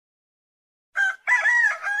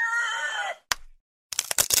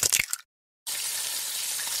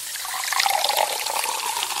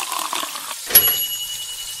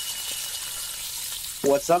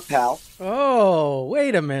what's up, pal? Oh,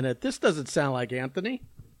 wait a minute. This doesn't sound like Anthony.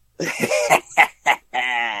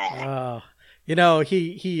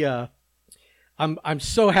 I'm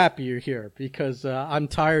so happy you're here because I'm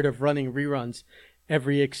tired of running reruns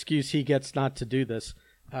every excuse he gets not to do this.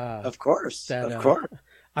 Of course.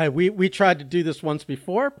 We tried to do this once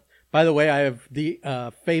before. By the way, I have the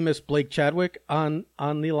famous Blake Chadwick on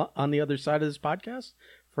the other side of this podcast.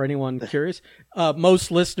 For anyone curious,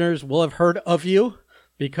 most listeners will have heard of you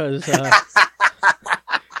because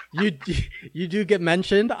you do get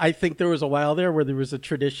mentioned. I think there was a while there where there was a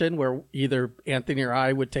tradition where either Anthony or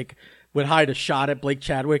I would hide a shot at Blake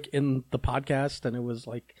Chadwick in the podcast, and it was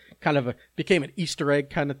like became an Easter egg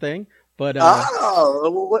kind of thing. But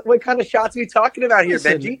what kind of shots are we talking about here,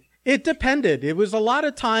 Benji? It depended. It was a lot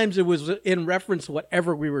of times it was in reference to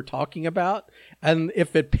whatever we were talking about, and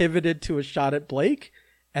if it pivoted to a shot at Blake.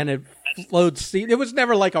 And it flowed. It was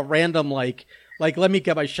never like a random, like let me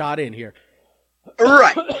get my shot in here.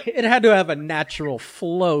 Right. It had to have a natural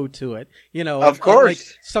flow to it, Of course. Like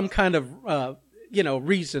some kind of,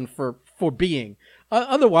 reason for being.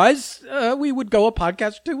 Otherwise, we would go a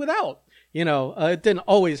podcast or two without. It didn't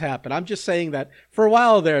always happen. I'm just saying that for a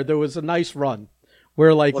while there was a nice run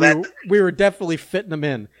where we were definitely fitting them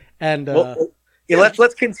in. And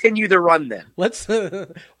let's continue the run then.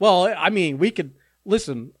 We could.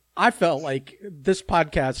 Listen, I felt like this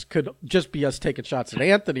podcast could just be us taking shots at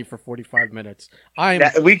Anthony for 45 minutes.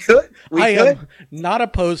 We could. am not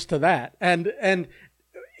opposed to that. And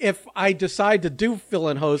if I decide to do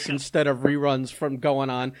fill-in hosts instead of reruns from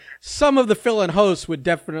going on, some of the fill-in hosts would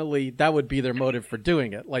that would be their motive for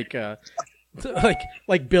doing it. Like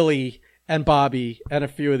Billy and Bobby and a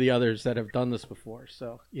few of the others that have done this before.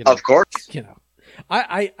 So, of course,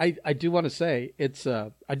 I do want to say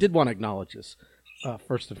I did want to acknowledge this.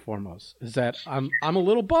 First and foremost, is that I'm a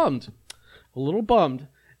little bummed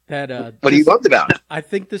that. What are you bummed about? I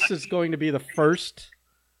think this is going to be the first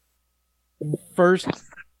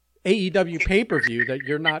AEW pay-per-view that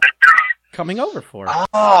you're not coming over for.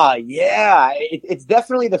 Yeah, it's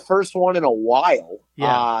definitely the first one in a while.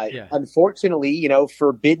 Yeah. Unfortunately,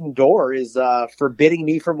 Forbidden Door is forbidding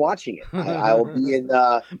me from watching it. I will be in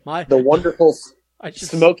the wonderful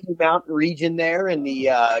Smoky Mountain region there in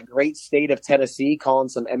the great state of Tennessee, calling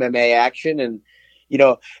some MMA action. And,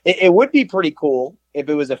 it would be pretty cool if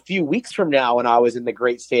it was a few weeks from now and I was in the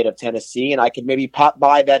great state of Tennessee and I could maybe pop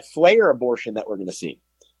by that Flair abortion that we're going to see.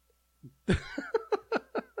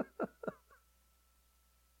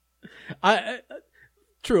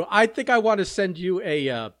 True. I think I want to send you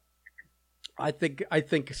I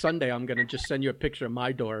think Sunday I'm going to just send you a picture of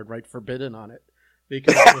my door and write forbidden on it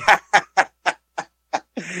because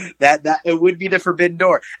that it would be the forbidden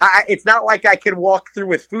door. It's not like I can walk through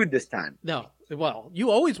with food this time. No. Well,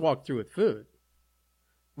 you always walk through with food.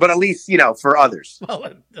 But at least, for others.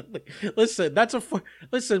 Well, listen, that's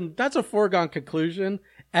a foregone conclusion.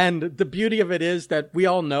 And the beauty of it is that we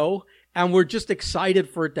all know, and we're just excited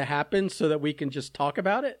for it to happen so that we can just talk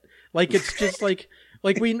about it. Like, it's just like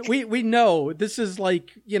we know this is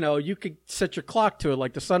like, you could set your clock to it,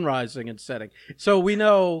 like the sun rising and setting. So we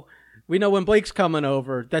know when Blake's coming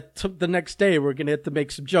over that the next day we're going to have to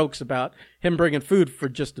make some jokes about him bringing food for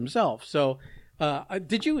just himself. So,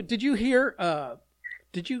 did you hear,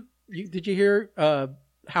 did you hear,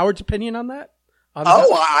 Howard's opinion on that?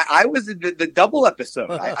 I was in the double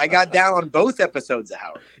episode. I got down on both episodes of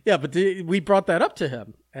Howard. Yeah, but we brought that up to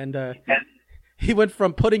him and he went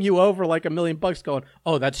from putting you over like $1 million going,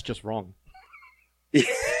 oh, that's just wrong.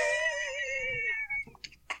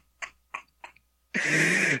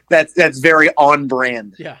 That's very on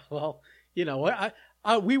brand. Yeah, well,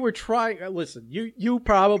 we were trying. Listen, you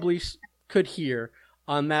probably could hear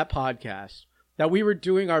on that podcast that we were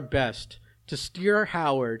doing our best to steer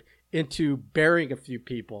Howard into burying a few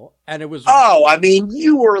people, and it was. Oh, I mean,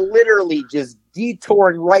 you were literally just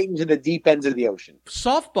detouring right into the deep ends of the ocean.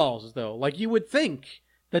 Softballs, though, like you would think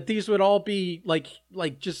that these would all be like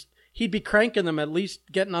just he'd be cranking them at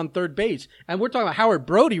least getting on third base, and we're talking about Howard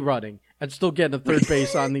Brody running and still getting a third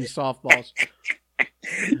base on these softballs.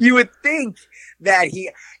 You would think that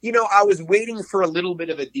I was waiting for a little bit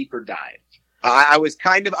of a deeper dive. I was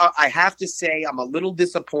I have to say, I'm a little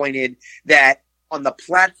disappointed that on the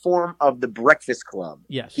platform of the Breakfast Club,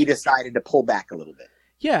 yes, he decided to pull back a little bit.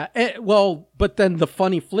 Yeah, but then the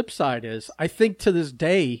funny flip side is, I think to this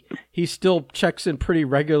day, he still checks in pretty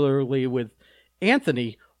regularly with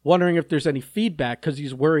Anthony, wondering if there's any feedback because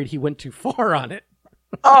he's worried he went too far on it.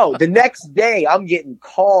 Oh, the next day I'm getting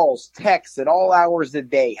calls, texts at all hours of the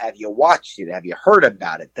day. Have you watched it? Have you heard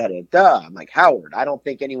about it? Da, da, da. I'm like, Howard, I don't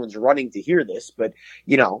think anyone's running to hear this, but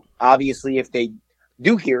obviously if they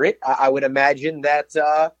do hear it, I would imagine that,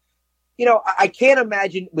 I can't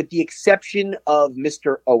imagine, with the exception of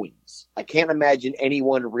Mr. Owens, I can't imagine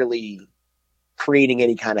anyone really creating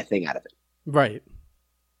any kind of thing out of it. Right.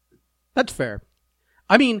 That's fair.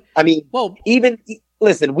 I mean, well,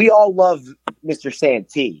 listen, we all love Mr.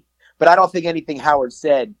 Santee, but I don't think anything Howard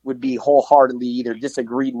said would be wholeheartedly either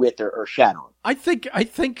disagreed with or shat on. I think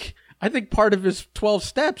part of his 12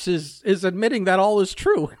 steps is admitting that all is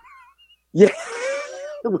true. Yeah.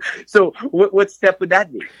 So what step would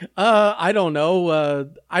that be? I don't know.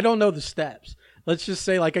 I don't know the steps. Let's just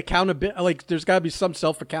say like accountability. Like there's got to be some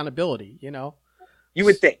self-accountability, you know? You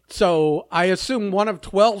would think. So I assume one of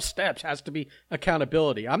 12 steps has to be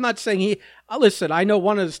accountability. I'm not saying listen, I know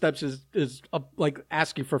one of the steps is like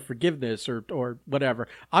asking for forgiveness or whatever.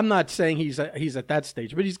 I'm not saying he's at that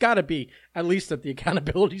stage, but he's got to be at least at the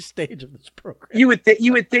accountability stage of this program. You would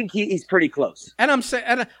think he's pretty close. And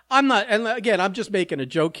I'm not, and again, I'm just making a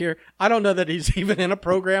joke here. I don't know that he's even in a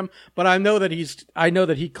program, but I know that he's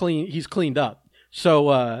cleaned up.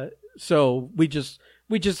 So we just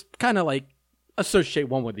kind of like associate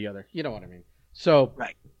one with the other. You know what I mean? So,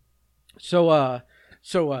 right. So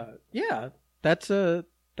yeah, that's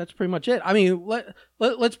pretty much it. I mean,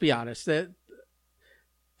 let's be honest.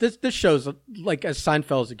 This show's like as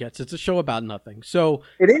Seinfeld as it gets. It's a show about nothing. So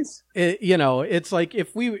it is. It's like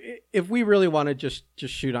if we really want to just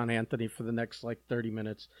shoot on Anthony for the next like 30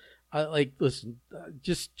 minutes, listen,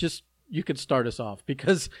 just you could start us off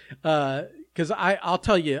because I'll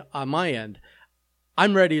tell you on my end,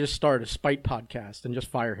 I'm ready to start a spite podcast and just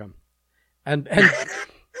fire him. And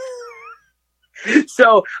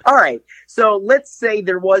So, all right. So let's say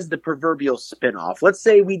there was the proverbial spinoff. Let's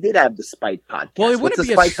say we did have the spite podcast. Well, it wouldn't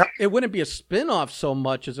be a spinoff so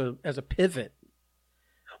much as a pivot.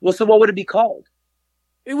 Well, so what would it be called?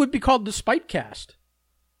 It would be called the Spitecast.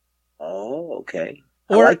 Oh, okay.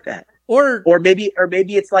 I like that. Or maybe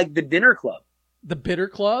it's like the Dinner Club. The Bitter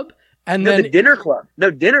Club? And no, then the Dinner Club. No,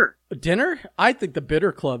 dinner. Dinner? I think the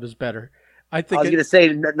Bitter Club is better. I was going to say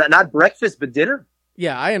not breakfast, but dinner.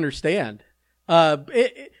 Yeah, I understand.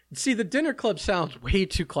 See, the Dinner Club sounds way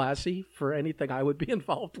too classy for anything I would be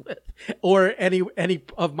involved with, or any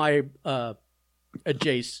of my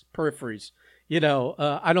adjacent peripheries.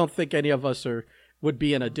 I don't think any of us would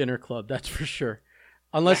be in a dinner club. That's for sure,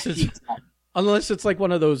 unless it's like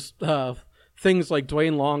one of those things like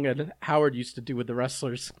Dwayne Long and Howard used to do with the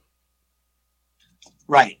wrestlers.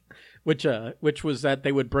 Right. Which was that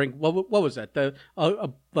they would bring what was that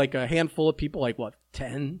like a handful of people, like what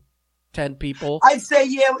 10 people. I'd say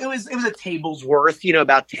it was a table's worth,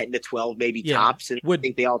 about 10 to 12 maybe tops, and I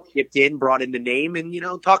think they all chipped in, brought in the name, and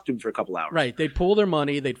talked to him for a couple hours. Right, they'd pool their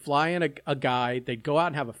money, they'd fly in a guy, they'd go out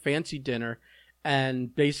and have a fancy dinner,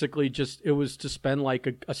 and basically it was to spend like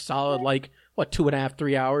a solid 2.5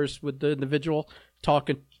 3 hours with the individual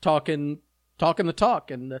talking the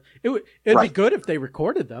talk, and it'd be good if they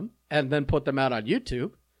recorded them and then put them out on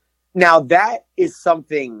YouTube. Now that is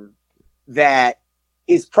something that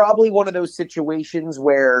is probably one of those situations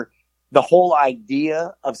where the whole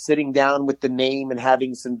idea of sitting down with the name and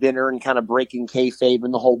having some dinner and kind of breaking kayfabe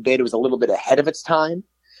and the whole bit was a little bit ahead of its time,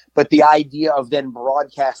 but the idea of then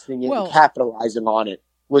broadcasting it and capitalizing on it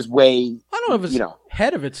was way. I don't know if it's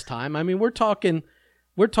ahead of its time. I mean, we're talking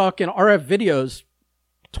RF videos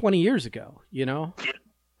 20 years ago,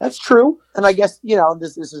 That's true. And I guess,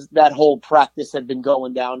 this is that whole practice had been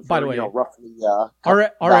going down for, by the way, roughly.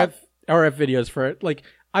 RF videos for it. Like,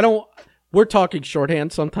 we're talking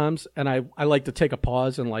shorthand sometimes, and I like to take a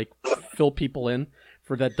pause and like fill people in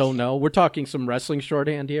for that don't know. We're talking some wrestling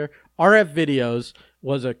shorthand here. RF Videos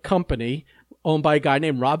was a company owned by a guy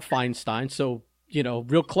named Rob Feinstein. So,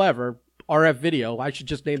 real clever. RF Video. I should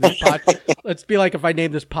just name this podcast. Let's be like if I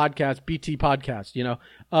name this podcast BT Podcast,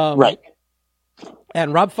 Right.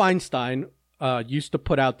 And Rob Feinstein used to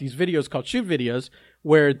put out these videos called shoot videos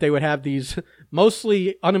where they would have these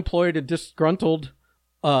mostly unemployed and disgruntled,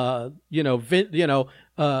 usually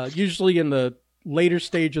in the later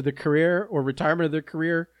stage of the career or retirement of their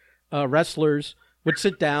career, wrestlers would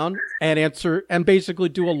sit down and answer and basically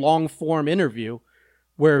do a long form interview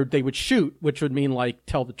where they would shoot, which would mean like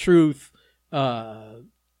tell the truth.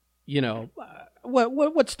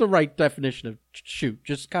 What's the right definition of shoot?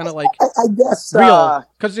 Just kind of like I guess real,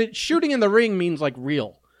 because shooting in the ring means like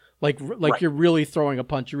real, like you're really throwing a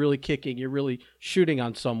punch, you're really kicking, you're really shooting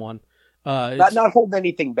on someone. Not holding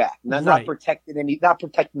anything back, not protecting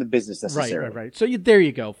the business necessarily. Right. So there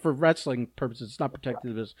you go. For wrestling purposes, it's not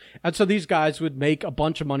protecting the business. And so these guys would make a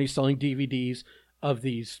bunch of money selling DVDs of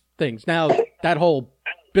these things. Now that whole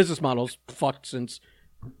business model's fucked since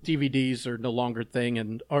DVDs are no longer thing,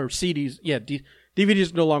 or CDs. Yeah, DVD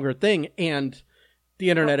is no longer a thing, and the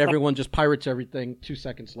internet, everyone just pirates everything 2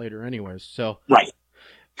 seconds later anyways. So right.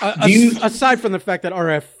 Aside from the fact that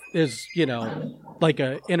RF is, like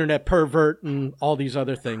a internet pervert and all these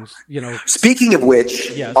other things, Speaking of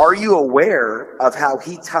which, yes. Are you aware of how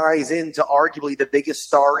he ties into arguably the biggest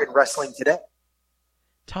star in wrestling today?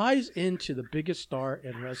 Ties into the biggest star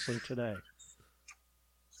in wrestling today.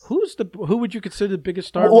 Who would you consider the biggest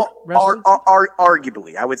star in wrestling?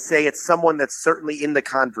 Arguably, I would say it's someone that's certainly in the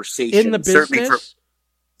conversation. In the business?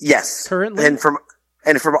 Yes. Currently?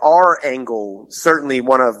 And from our angle, certainly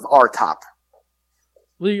one of our top.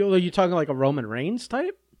 Are you talking like a Roman Reigns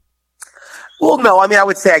type? Well, no. I mean, I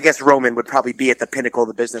would say, I guess Roman would probably be at the pinnacle of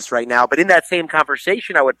the business right now. But in that same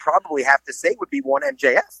conversation, I would probably have to say would be one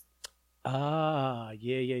MJF. Ah,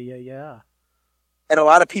 yeah. And a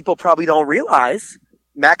lot of people probably don't realize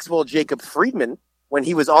Maxwell Jacob Friedman, when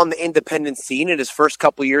he was on the independent scene in his first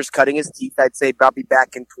couple of years cutting his teeth, I'd say probably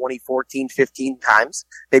back in 2014, 15 times,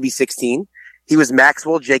 maybe 16, he was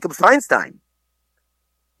Maxwell Jacob Feinstein.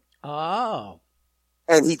 Oh.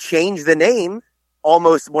 And he changed the name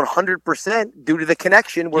almost 100% due to the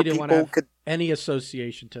connection where people could... any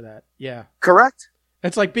association to that, yeah. Correct.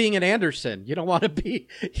 It's like being an Anderson. You don't want to be...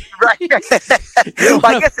 right.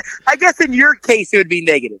 I guess in your case it would be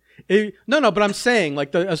negative. No, but I'm saying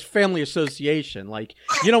like the family association. Like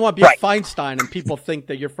you don't want to be a Feinstein and people think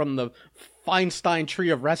that you're from the Feinstein tree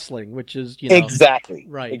of wrestling, which is exactly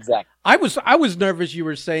right. Exactly. I was nervous. You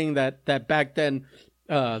were saying that back then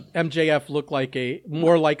MJF looked like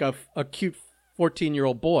more like a cute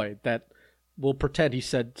 14-year-old boy that will pretend he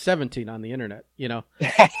said 17 on the internet.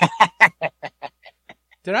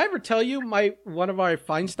 Did I ever tell you one of our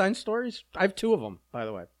Feinstein stories? I have 2 of them, by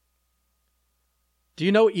the way. Do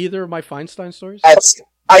you know either of my Feinstein stories?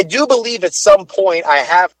 I do believe at some point I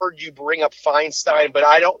have heard you bring up Feinstein, but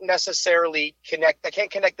I don't necessarily connect. I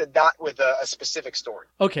can't connect the dot with a specific story.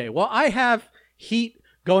 Okay, well, I have heat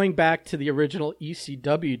going back to the original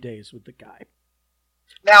ECW days with the guy.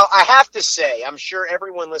 Now, I have to say, I'm sure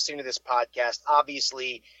everyone listening to this podcast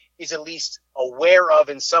obviously is at least aware of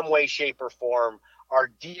in some way, shape, or form our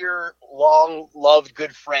dear, long-loved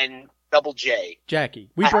good friend, Double J. Jackie.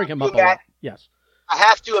 We bring him up a lot. Yes. I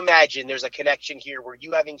have to imagine there's a connection here where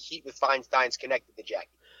you having heat with Feinstein's connected to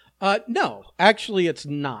Jackie. No, actually it's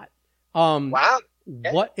not. Wow.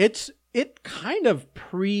 It kind of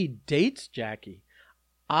predates Jackie.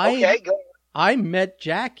 Okay, go. I met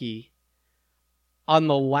Jackie on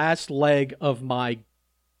the last leg of my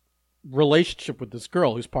relationship with this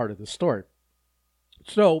girl who's part of the story.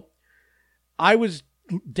 So I was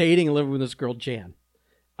dating and living with this girl, Jan,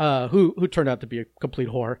 who turned out to be a complete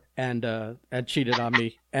whore and cheated on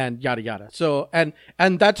me and yada yada. So and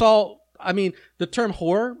that's all. I mean, the term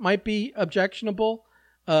whore might be objectionable,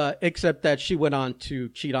 except that she went on to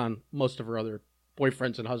cheat on most of her other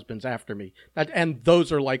boyfriends and husbands after me. And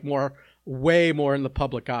those are like way more in the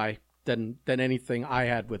public eye than anything I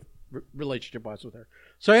had with relationship wise with her.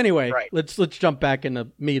 So anyway, right. let's jump back into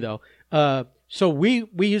me though. So we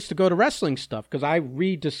used to go to wrestling stuff because I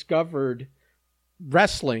rediscovered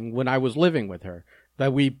wrestling when I was living with her.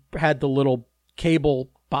 That we had the little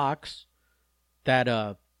cable box that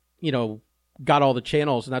got all the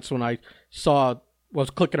channels, and that's when I was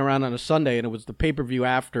clicking around on a Sunday, and it was the pay-per-view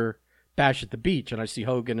after Bash at the Beach, and I see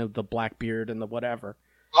Hogan and the Blackbeard and the whatever.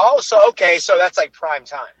 Oh, so that's like prime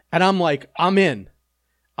time. And I'm like, I'm in.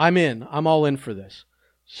 I'm all in for this.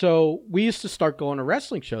 So we used to start going to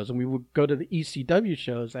wrestling shows, and we would go to the ECW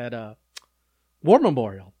shows at War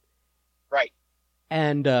Memorial. Right.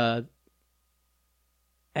 And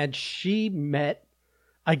she met,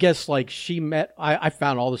 I guess, I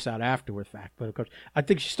found all this out afterward, but of course, I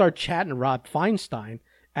think she started chatting to Rob Feinstein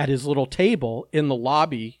at his little table in the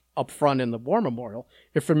lobby up front in the War Memorial.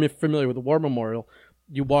 If you're familiar with the War Memorial,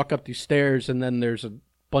 you walk up these stairs, and then there's a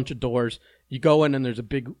bunch of doors. You go in, and there's a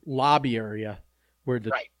big lobby area where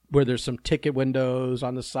there's some ticket windows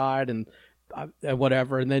on the side and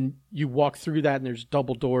whatever, and then you walk through that, and there's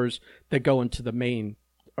double doors that go into the main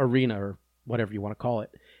arena or whatever you want to call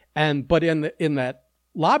it. But in that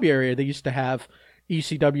lobby area, they used to have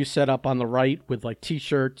ECW set up on the right with like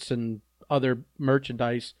T-shirts and other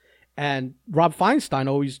merchandise. And Rob Feinstein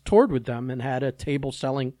always toured with them and had a table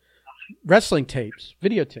selling wrestling tapes,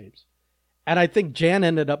 videotapes. And I think Jan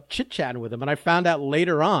ended up chit-chatting with him. And I found out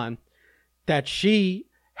later on that she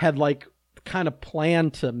had like kind of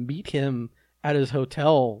planned to meet him at his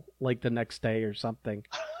hotel like the next day or something.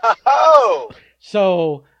 Oh!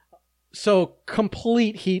 So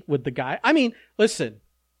complete heat with the guy. I mean, listen,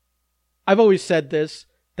 I've always said this,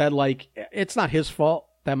 that like, it's not his fault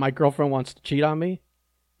that my girlfriend wants to cheat on me.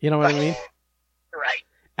 You know what I mean? Right.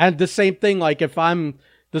 And the same thing, like if I'm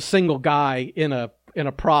the single guy in a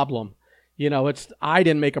problem, you know, I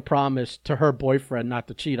didn't make a promise to her boyfriend not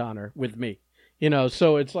to cheat on her with me, you know.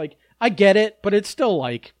 So it's like I get it, but it's still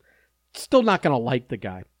not gonna like the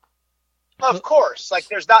guy. Of course, like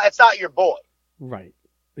it's not your boy. Right.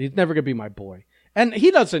 He's never gonna be my boy. And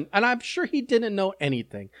he doesn't, and I'm sure he didn't know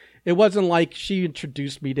anything. It wasn't like she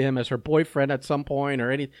introduced me to him as her boyfriend at some point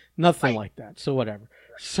or nothing like that. So whatever.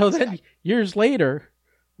 Right. So then years later,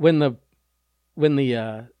 when the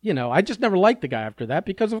you know, I just never liked the guy after that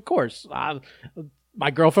because of course my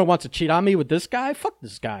girlfriend wants to cheat on me with this guy. Fuck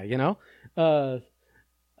this guy, you know.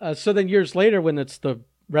 So then years later, when it's the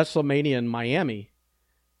WrestleMania in Miami,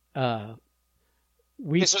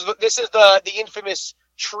 this is the infamous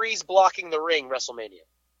trees blocking the ring WrestleMania.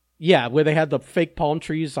 Yeah, where they had the fake palm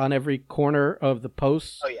trees on every corner of the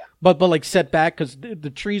posts. Oh yeah, but like set back because the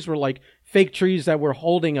trees were like fake trees that were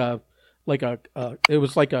holding it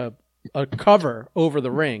was like a cover over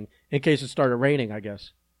the ring in case it started raining, I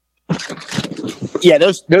guess. Yeah,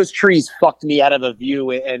 those trees fucked me out of the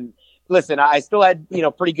view. And listen, I still had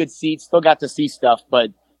pretty good seats, still got to see stuff,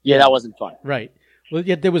 but yeah, that wasn't fun. Right. Well,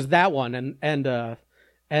 yeah, there was that one,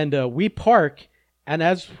 and we park. And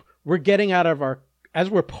as we're getting out of as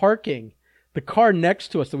we're parking, the car next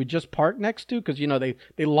to us that we just parked next to, because, you know, they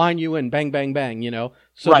line you in, bang, bang, bang, you know.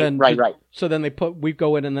 So right. So then we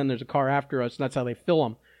go in and then there's a car after us, and that's how they fill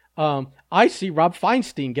them. I see Rob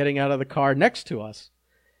Feinstein getting out of the car next to us.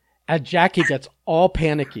 And Jackie gets all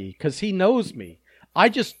panicky because he knows me.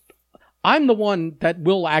 I'm the one that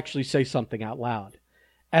will actually say something out loud.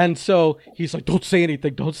 And so he's like, don't say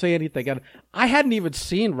anything. And I hadn't even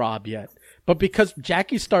seen Rob yet. But because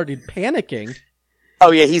Jackie started panicking.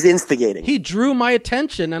 Oh, yeah, he's instigating. He drew my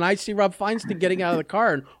attention, and I see Rob Feinstein getting out of the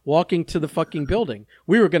car and walking to the fucking building.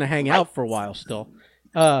 We were going to hang out for a while still.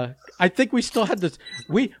 I think we still had this.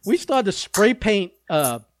 We still had to spray paint.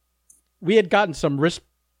 We had gotten some wrist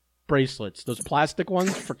bracelets, those plastic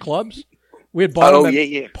ones for clubs. We had bought them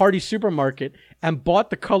at Party Supermarket and bought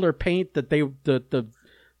the color paint that they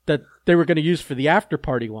were going to use for the after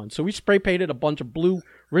party one. So we spray painted a bunch of blue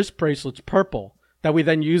wrist bracelets purple that we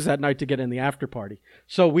then used that night to get in the after party.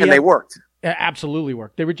 So they worked. Absolutely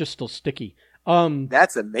worked. They were just still sticky.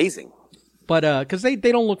 That's amazing. But because they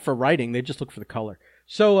don't look for writing, they just look for the color.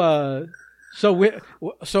 So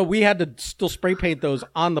we had to still spray paint those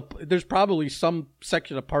on the. There's probably some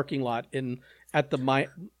section of parking lot at the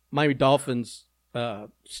Miami Dolphins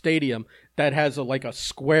stadium that has a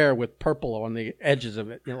square with purple on the edges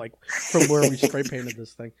of it, you know, like from where we spray painted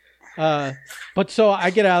this thing. But so I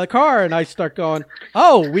get out of the car and I start going,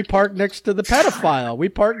 oh, we parked next to the pedophile. We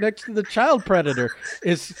parked next to the child predator.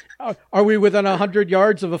 Are we within 100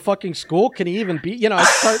 yards of a fucking school? Can he even be, you know, I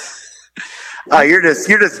start. You're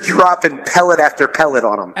just dropping pellet after pellet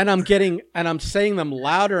on him. And I'm saying them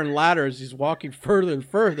louder and louder as he's walking further and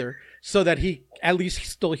further so that he at least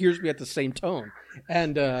still hears me at the same tone.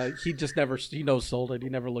 And he just he no-sold it. He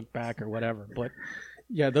never looked back or whatever. But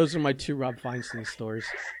yeah, those are my two Rob Feinstein stories.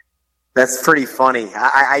 That's pretty funny.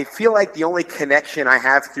 I feel like the only connection I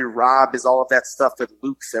have through Rob is all of that stuff with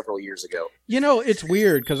Luke several years ago. You know, it's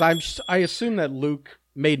weird because I assume that Luke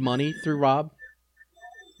made money through Rob.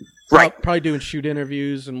 Right. Probably doing shoot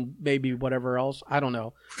interviews and maybe whatever else. I don't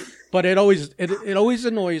know. But it always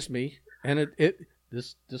annoys me, and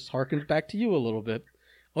this harkens back to you a little bit.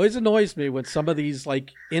 Always annoys me when some of these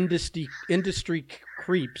like industry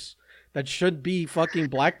creeps that should be fucking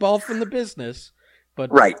blackballed from the business, but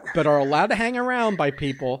are allowed to hang around by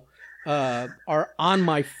people, are on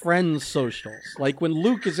my friends' socials. Like when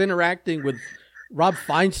Luke is interacting with Rob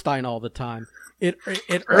Feinstein all the time, it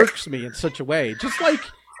irks me in such a way. Just like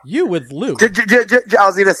you with Luke. I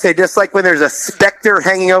was going to say, just like when there's a specter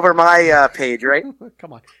hanging over my page, right?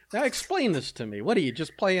 Come on. Now explain this to me. What are you,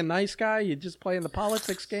 just playing nice guy? You just playing the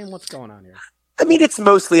politics game? What's going on here? I mean, it's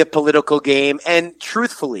mostly a political game. And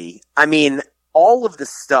truthfully, I mean, all of the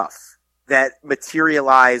stuff that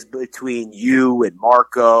materialized between you and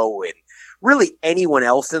Marco and really anyone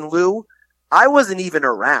else in Lou, I wasn't even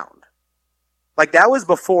around. Like, that was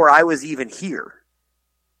before I was even here.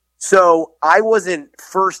 So I wasn't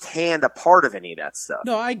firsthand a part of any of that stuff.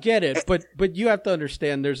 No, I get it, but you have to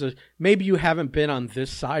understand. Maybe you haven't been on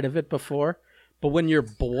this side of it before, but when your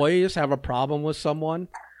boys have a problem with someone,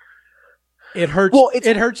 it hurts. Well,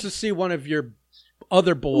 it hurts to see one of your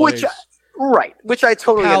other boys, which I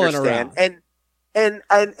totally understand. Around.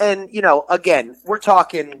 And you know, again, we're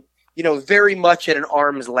talking, you know, very much at an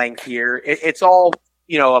arm's length here. It's all,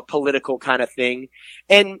 you know, a political kind of thing,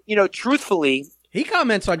 and you know, truthfully. He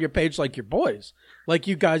comments on your page like your boys. Like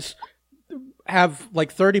you guys have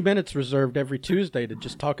like 30 minutes reserved every Tuesday to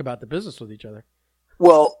just talk about the business with each other.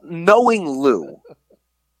 Well, knowing Lou,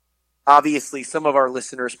 obviously some of our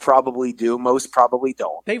listeners probably do. Most probably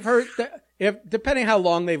don't. They've heard that depending how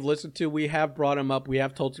long they've listened to, we have brought him up. We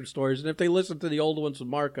have told some stories. And if they listen to the old ones with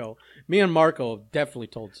Marco, me and Marco have definitely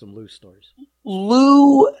told some Lou stories.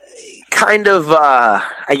 Lou kind of,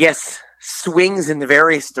 I guess, swings in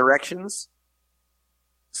various directions.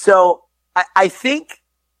 So I think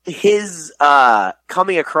his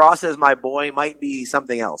coming across as my boy might be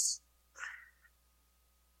something else.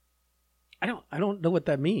 I don't know what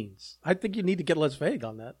that means. I think you need to get less vague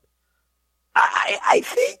on that. I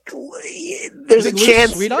think there's a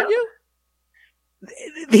chance. Sweet on you?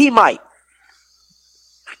 He might.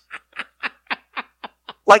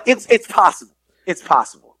 Like it's possible. It's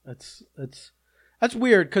possible. That's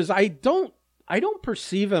weird because I don't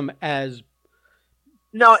perceive him as.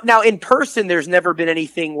 No, now in person, there's never been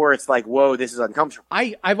anything where it's like, whoa, this is uncomfortable.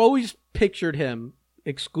 I've always pictured him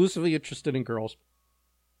exclusively interested in girls,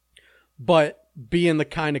 but being the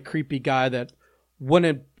kind of creepy guy that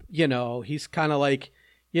wouldn't, he's kind of like,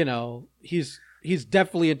 he's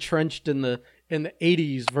definitely entrenched in the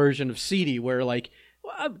 80s version of Seedy where like,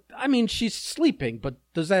 I mean, she's sleeping, but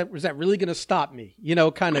is that really going to stop me?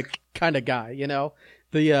 Kind of guy,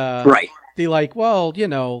 right. The like, well,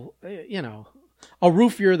 I'll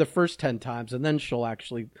roof her the first 10 times and then she'll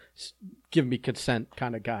actually give me consent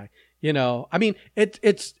kind of guy. I mean,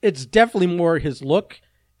 it's definitely more his look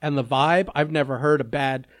and the vibe. I've never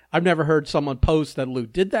heard someone post that Lou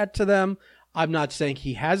did that to them. I'm not saying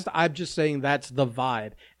he has. I'm just saying that's the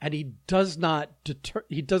vibe. And he does not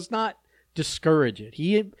discourage it.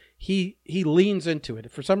 He leans into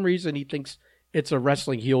it. For some reason, he thinks it's a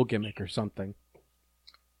wrestling heel gimmick or something.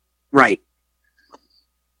 Right.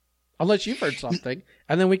 Unless you've heard something,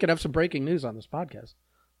 and then we can have some breaking news on this podcast.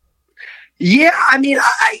 Yeah, I mean,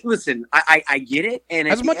 listen. I get it, and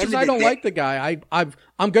as much as I don't like the guy, I'm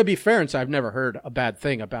gonna be fair and say I've never heard a bad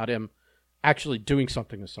thing about him actually doing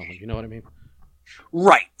something to someone. You know what I mean?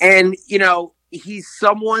 Right, and he's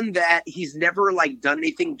someone that he's never like done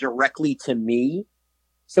anything directly to me,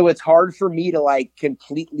 so it's hard for me to like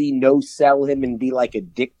completely no sell him and be like a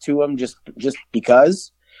dick to him just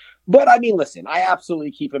because. But I mean, listen, I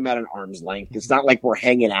absolutely keep him at an arm's length. It's not like we're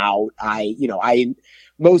hanging out. I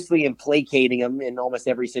mostly am placating him in almost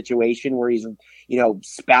every situation where he's,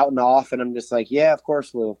 spouting off. And I'm just like, yeah, of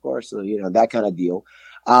course, Lou, that kind of deal.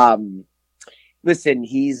 Listen,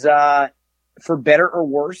 he's, for better or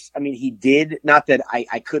worse. I mean, he did, not that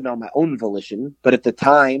I couldn't on my own volition, but at the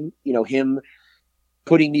time, him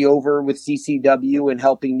putting me over with CCW and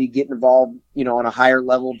helping me get involved, on a higher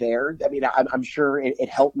level there. I mean, I'm sure it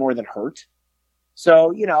helped more than hurt.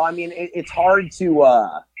 So, I mean, it's hard to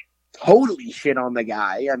totally shit on the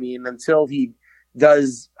guy. I mean, until he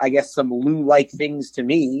does, I guess, some Lou-like things to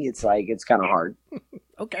me, it's kind of hard.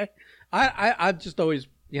 Okay. I've just always,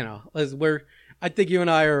 I think you and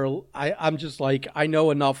I'm just like, I know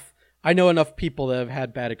enough people that have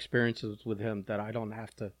had bad experiences with him that I don't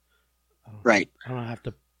have to. Right. I don't have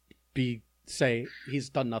to say he's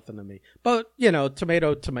done nothing to me. But,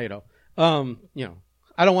 tomato. I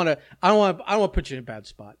don't want to put you in a bad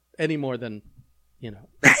spot any more than,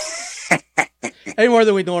 any more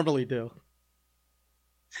than we normally do.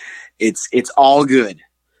 It's all good.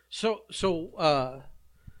 So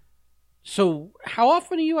how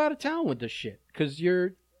often are you out of town with this shit? Because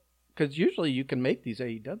usually you can make these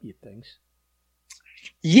AEW things.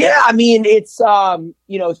 Yeah, I mean, it's,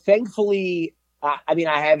 thankfully, I mean,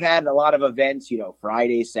 I have had a lot of events,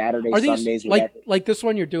 Fridays, Saturdays, Sundays. Like this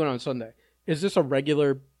one you're doing on Sunday. Is this a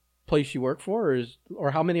regular place you work for, or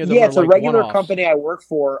how many of them? Yeah, it's a regular one-offs? company I work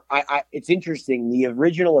for. It's interesting. The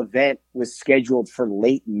original event was scheduled for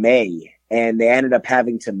late May, and they ended up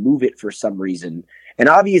having to move it for some reason. And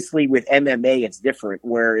obviously with MMA, it's different.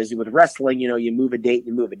 Whereas with wrestling, you move a date,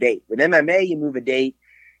 With MMA, you move a date.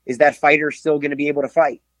 Is that fighter still going to be able to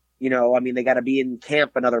fight? I mean, they got to be in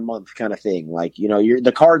camp another month kind of thing. Like,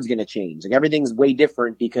 the card's going to change. Like everything's way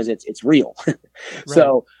different because it's real. Right.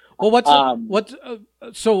 So, well,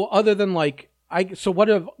 so other than like, what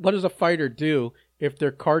does a fighter do if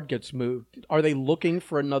their card gets moved? Are they looking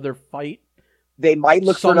for another fight? They might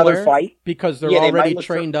look for another fight because they're already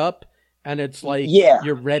trained up and it's like,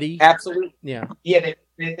 you're ready. Absolutely. Yeah. Yeah.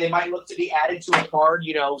 They might look to be added to a card,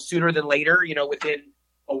 sooner than later, within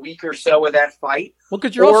a week or so of that fight. Well,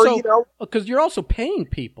 because you're also paying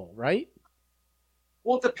people, right?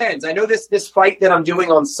 Well, it depends. I know this fight that I'm doing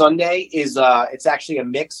on Sunday is it's actually a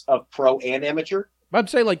mix of pro and amateur. I'd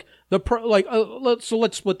say like the pro, like let's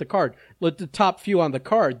split the card. Let the top few on the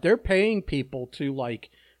card, they're paying people to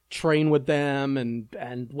train with them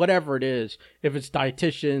and whatever it is, if it's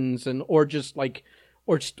dietitians or just like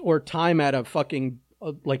or time at a fucking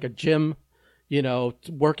like a gym,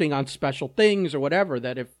 working on special things or whatever,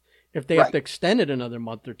 that if they have to extend it another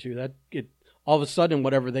month or two, that all of a sudden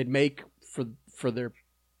whatever they'd make for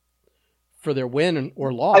their win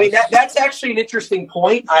or loss. I mean, that's actually an interesting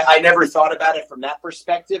point. I never thought about it from that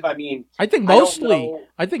perspective. I mean, I think mostly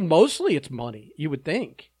it's money, you would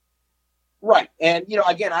think. Right. And,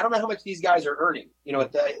 again, I don't know how much these guys are earning.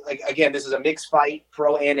 Again, this is a mixed fight,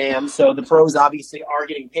 pro and am, so the pros obviously are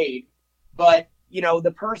getting paid. But,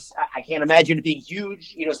 the purse, I can't imagine it being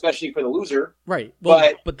huge, especially for the loser. Right.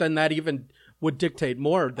 Well, but then that even would dictate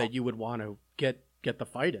more that you would want to get the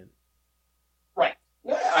fight in. Right.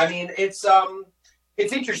 I mean, it's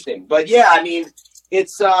interesting. But, yeah, I mean,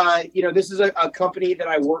 it's, this is a company that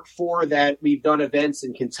I work for that we've done events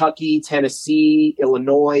in Kentucky, Tennessee,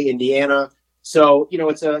 Illinois, Indiana. So,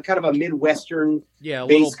 it's a kind of a Midwestern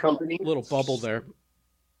based company. Little bubble there.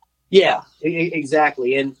 Yeah,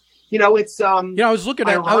 exactly. And, it's, I was looking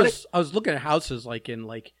at, I was looking at houses like in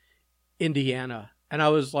like Indiana, and I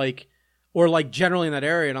was like, or like generally in that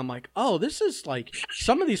area. And I'm like, oh, this is like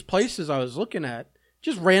some of these places I was looking at,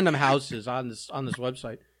 just random houses on this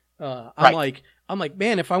website. I'm like,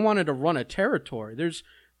 man, if I wanted to run a territory, there's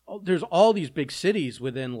all these big cities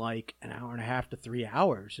within like an hour and a half to 3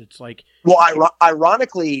 hours. It's like, well,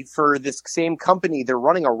 ironically, for this same company, they're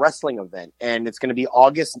running a wrestling event, and it's going to be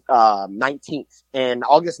August 19th. And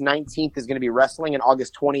August 19th is going to be wrestling, and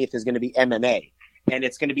August 20th is going to be MMA. And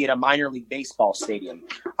it's going to be at a minor league baseball stadium.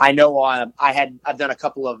 I know I've done a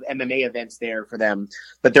couple of MMA events there for them,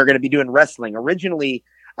 but they're going to be doing wrestling. Originally,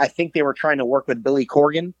 I think they were trying to work with Billy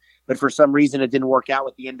Corgan, but for some reason it didn't work out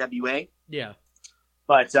with the NWA. Yeah.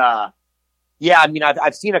 But, I mean,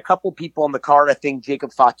 I've seen a couple people on the card. I think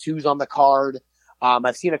Jacob Fatu's on the card.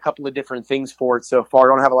 I've seen a couple of different things for it so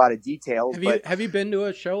far. I don't have a lot of details. Have you been to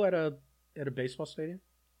a show at a baseball stadium?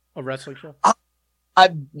 A wrestling show?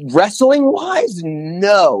 Wrestling wise,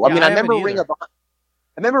 no. I mean, I remember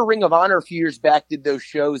Ring of Honor a few years back did those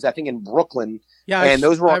shows, I think in Brooklyn. Yeah. And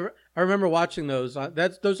those were, I remember watching those.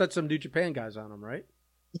 Those had some New Japan guys on them, right?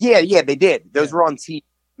 Yeah, they did. Those were on TV.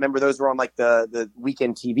 Remember, those were on like the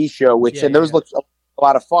weekend TV show, those looked a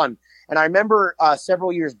lot of fun. And I remember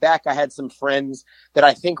several years back, I had some friends that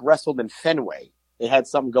I think wrestled in Fenway. They had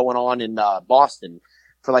something going on in Boston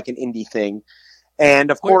for like an indie thing. And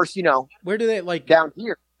of course, where do they like down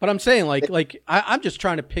here? But I'm saying I'm just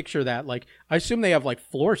trying to picture that. Like, I assume they have like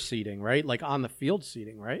floor seating, right? Like on the field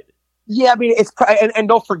seating, right? Yeah, I mean, it's and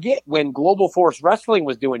don't forget when Global Force Wrestling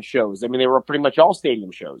was doing shows. I mean, they were pretty much all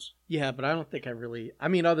stadium shows. Yeah, but I don't think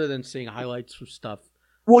other than seeing highlights of stuff.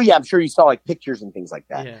 Well, yeah, I'm sure you saw like pictures and things like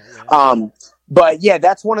that. Yeah. But yeah,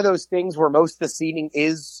 that's one of those things where most of the seating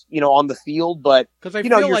is, on the field, but because I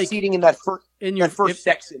feel you're like seating in that first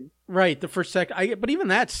section. Right, the first section. But even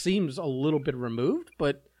that seems a little bit removed,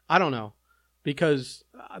 but I don't know. Because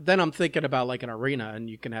then I'm thinking about like an arena, and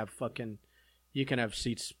you can have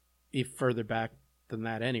seats further back than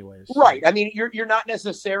that anyways. Right. I mean, you're not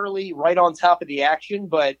necessarily right on top of the action,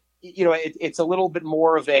 but it's a little bit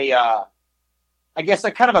more of a I guess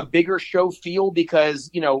a kind of a bigger show feel because,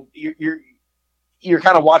 you're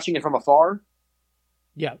kind of watching it from afar.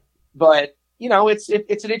 Yeah. But, it's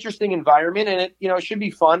an interesting environment, and it should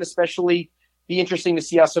be fun, especially be interesting to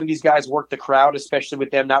see how some of these guys work the crowd, especially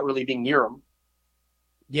with them not really being near them.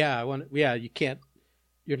 Yeah. You can't,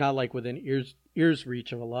 you're not like within ears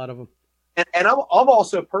reach of a lot of them. And I'm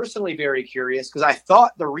also personally very curious because I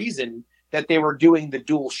thought the reason that they were doing the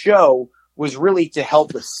dual show was really to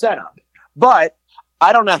help the setup. But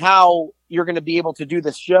I don't know how you're going to be able to do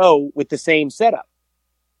the show with the same setup.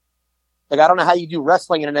 Like, I don't know how you do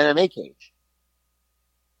wrestling in an MMA cage.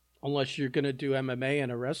 Unless you're going to do MMA in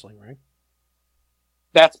a wrestling ring.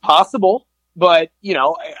 That's possible. But,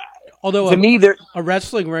 although to me, a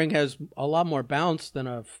wrestling ring has a lot more bounce than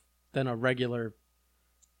a regular,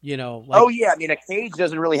 oh yeah, I mean, a cage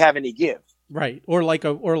doesn't really have any give. Right. Or like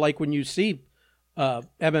when you see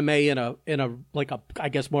MMA in a like a I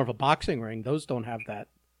guess more of a boxing ring, those don't have that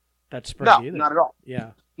spring either. Not at all.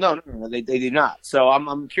 Yeah. No, they do not. So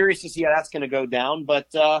I'm curious to see how that's going to go down. But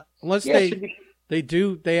unless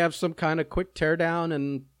they have some kind of quick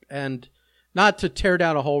teardown and not to tear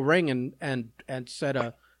down a whole ring and set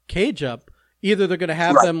a cage up. Either they're going to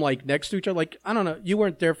have them like next to each other. Like, I don't know. You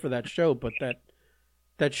weren't there for that show, but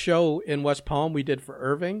that show in West Palm we did for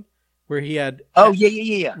Irving, where he had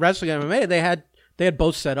wrestling and MMA. They had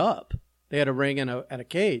both set up. They had a ring and a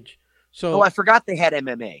cage. So I forgot they had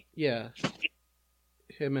MMA. Yeah,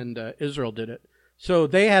 him and Israel did it. So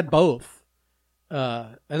they had both.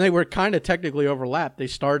 And they were kind of technically overlapped. They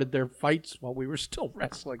started their fights while we were still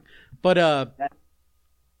wrestling. But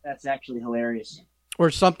that's actually hilarious.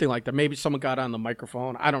 Or something like that. Maybe someone got on the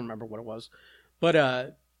microphone. I don't remember what it was.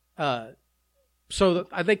 But so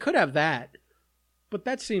they could have that. But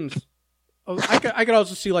that seems... I could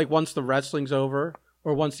also see, like, once the wrestling's over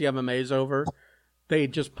or once the MMA's over, they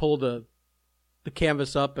just pull the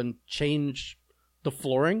canvas up and change the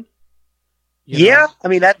flooring. Yeah, I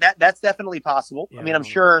mean that's definitely possible. Yeah. I mean, I'm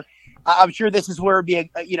sure this is where it'd be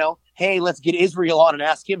hey, let's get Israel on and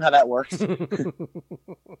ask him how that works.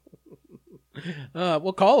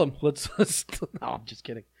 We'll call him. Let's no, I'm just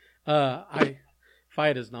kidding. If I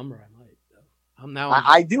had his number, I might.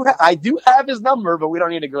 I do have his number, but we don't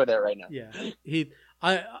need to go there right now. Yeah,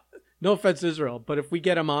 no offense, Israel, but if we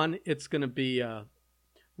get him on, it's gonna be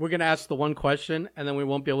we're gonna ask the one question, and then we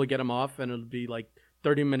won't be able to get him off, and it'll be like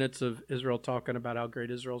 30 minutes of Israel talking about how great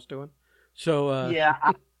Israel's doing. So yeah,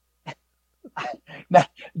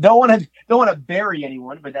 don't want to bury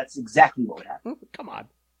anyone, but that's exactly what would happen. Come on,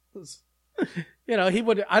 he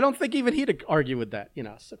would. I don't think even he'd argue with that.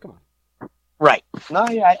 So come on. Right? No,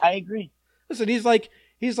 yeah, I agree. Listen, he's like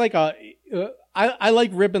I like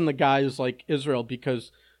ribbing the guys like Israel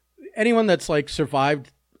because anyone that's like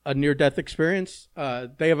survived a near-death experience,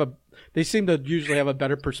 they seem to usually have a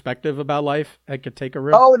better perspective about life and could take a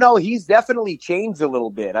rip. Oh no, he's definitely changed a little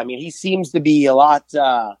bit. I mean, he seems to be a lot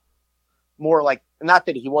more like, not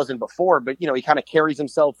that he wasn't before, but he kind of carries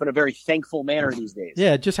himself in a very thankful manner these days.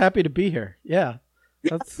 Yeah, just happy to be here. Yeah.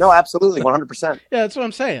 No, absolutely, 100%. Yeah, that's what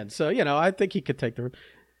I'm saying. So I think he could take the rip.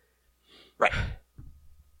 Right.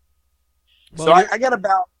 Well, so I got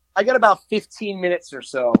about 15 minutes or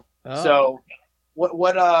so. Oh. So what do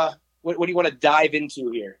you want to dive into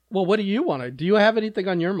here? Well, what do you want to? Do you have anything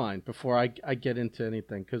on your mind before I get into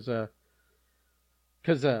anything? Because I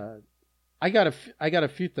got a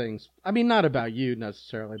few things. I mean, not about you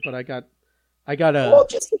necessarily, but I got a.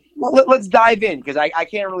 Well, let's dive in because I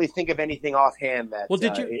can't really think of anything offhand that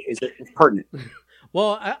is pertinent.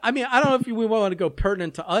 Well, I mean, I don't know if we want to go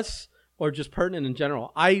pertinent to us or just pertinent in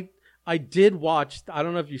general. I did watch. I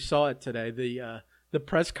don't know if you saw it today. The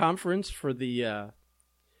press conference for the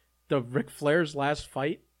Ric Flair's last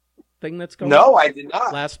fight thing that's going on. No, I did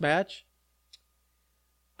not. Last match.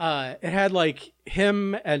 It had like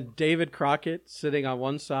him and David Crockett sitting on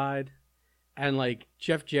one side, and like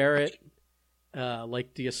Jeff Jarrett,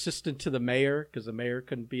 like the assistant to the mayor because the mayor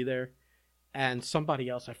couldn't be there, and somebody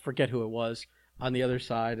else, I forget who it was, on the other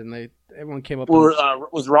side, and everyone came up.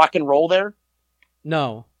 Was Rock and Roll there?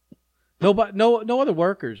 No, no other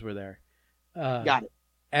workers were there. Got it.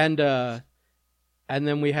 And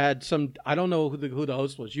then we had some. I don't know who the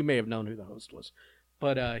host was. You may have known who the host was,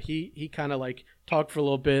 but he kind of like talked for a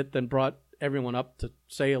little bit, then brought everyone up to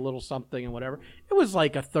say a little something and whatever. It was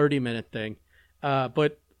like a 30-minute thing.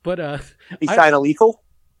 But he signed a lethal?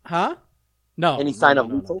 Huh? No. And he signed a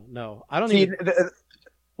lethal? No. I don't even.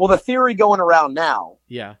 Well, the theory going around now,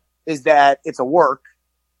 is that it's a work,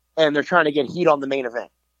 and they're trying to get heat on the main event.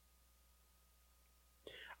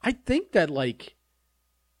 I think that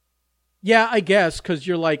yeah, I guess, because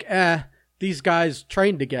you're like, these guys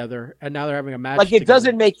trained together, and now they're having a match. Like, it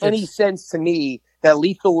doesn't make any sense to me that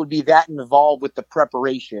Lethal would be that involved with the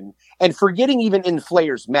preparation, and forgetting even in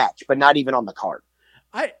Flair's match, but not even on the card.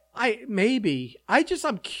 I'm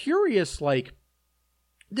curious, like,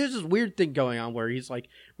 there's this weird thing going on where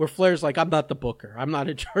Flair's like, I'm not the booker. I'm not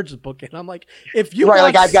in charge of booking. I'm like, if you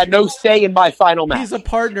I've got no say in my final match. He's a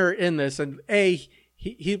partner in this, and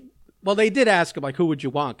well, they did ask him, like, who would you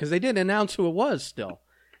want? Because they didn't announce who it was still.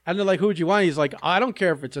 And they're like, who would you want? He's like, I don't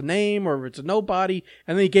care if it's a name or if it's a nobody.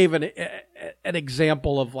 And then he gave an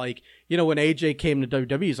example of, like, when AJ came to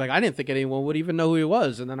WWE, he's like, I didn't think anyone would even know who he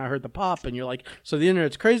was. And then I heard the pop, and you're like, so the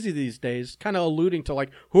internet's crazy these days, kind of alluding to, like,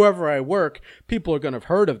 whoever I work, people are going to have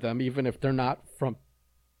heard of them, even if they're not from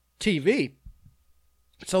TV.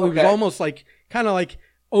 So It was almost like, kind of like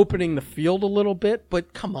opening the field a little bit,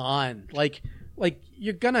 but come on. Like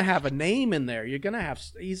you're going to have a name in there.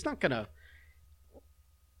 He's not going to.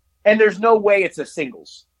 And there's no way it's a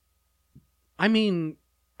singles. I mean,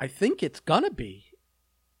 I think it's going to be.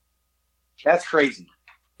 That's crazy.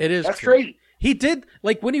 It is. That's crazy. He did,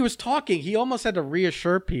 like, when he was talking, he almost had to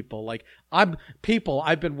reassure people. Like, I've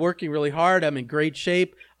been working really hard. I'm in great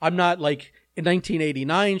shape. I'm not, like, in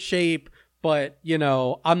 1989 shape, but,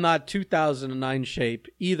 I'm not 2009 shape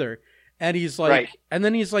either. And he's like, right. And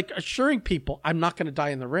then he's like assuring people, I'm not going to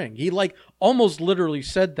die in the ring. He like almost literally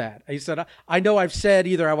said that. He said, I know I've said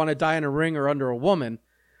either I want to die in a ring or under a woman,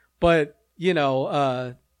 but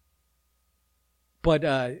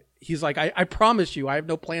he's like, I promise you, I have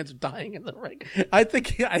no plans of dying in the ring. I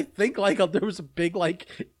think like there was a big like,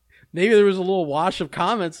 maybe there was a little wash of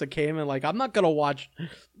comments that came in like, I'm not gonna watch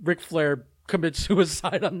Ric Flair commit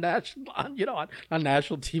suicide on national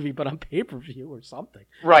TV, but on pay-per-view or something.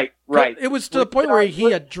 Right. It was to the point where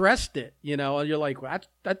he addressed it, you know, and you're like, well,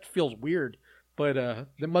 that feels weird, but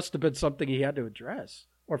there must have been something he had to address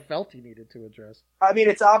or felt he needed to address. I mean,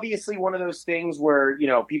 it's obviously one of those things where, you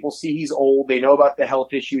know, people see he's old, they know about the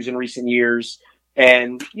health issues in recent years,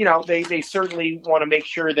 and, you know, they certainly want to make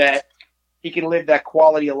sure that he can live that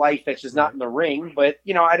quality of life that's just not in the ring. But,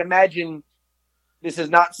 you know, I'd imagine this is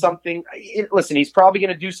not something. Listen, he's probably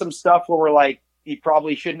going to do some stuff where we're like, he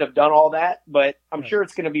probably shouldn't have done all that, but I'm sure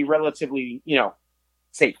it's going to be relatively, you know,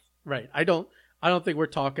 safe. Right. I don't think we're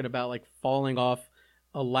talking about like falling off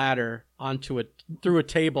a ladder through a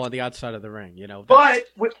table on the outside of the ring, you know. But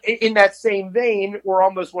in that same vein, we're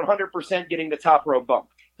almost 100% getting the top row bump.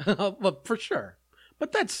 Well, for sure.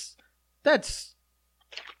 But that's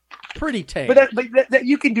pretty tame. But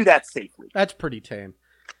you can do that safely. That's pretty tame.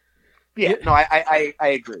 Yeah, no, I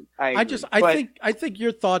agree. I think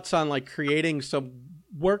your thoughts on like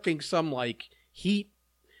working some like heat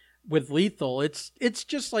with Lethal. It's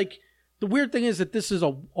just like the weird thing is that this is a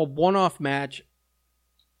one-off match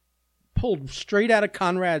pulled straight out of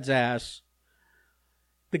Conrad's ass.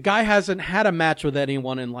 The guy hasn't had a match with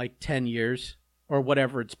anyone in like 10 years or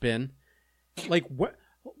whatever it's been. Like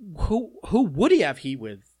who would he have heat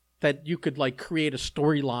with that you could like create a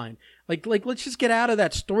storyline? Like let's just get out of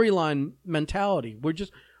that storyline mentality.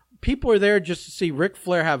 People are there just to see Ric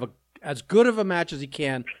Flair have as good of a match as he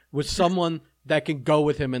can with someone that can go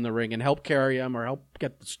with him in the ring and help carry him or help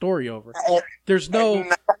get the story over. There's no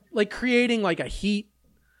like creating like a heat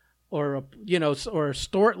or a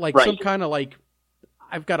story like some kind of like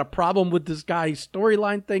I've got a problem with this guy's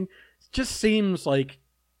storyline thing. It just seems like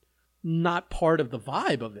not part of the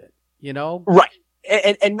vibe of it, you know? Right.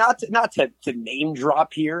 And not to name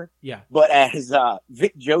drop here, yeah. But as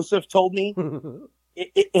Vic Joseph told me,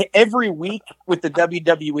 every week with the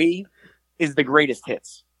WWE is the greatest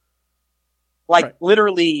hits. Like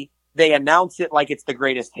literally, they announce it like it's the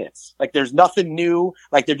greatest hits. Like there's nothing new.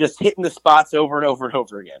 Like they're just hitting the spots over and over and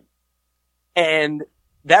over again. And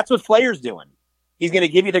that's what Flair's doing. He's going to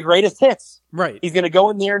give you the greatest hits. Right. He's going to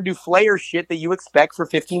go in there and do Flair shit that you expect for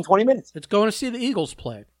 15, 20 minutes. It's going to see the Eagles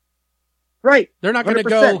play. Right. They're not going to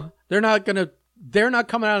go. They're not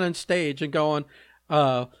coming out on stage and going,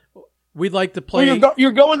 we'd like to play. Well,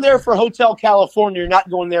 you're going there for Hotel California. You're not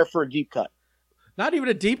going there for a deep cut. Not even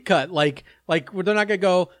a deep cut. Like they're not going to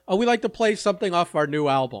go, we like to play something off our new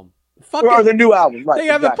album. Or the new album. Right.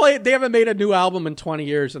 They haven't made a new album in 20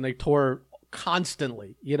 years and they tour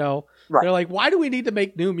constantly, you know? Right. They're like, why do we need to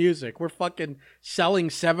make new music? We're fucking selling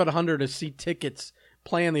 700 a seat tickets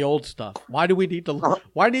playing the old stuff. Why do we need to?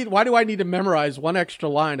 Why do I need to memorize one extra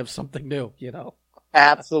line of something new? You know.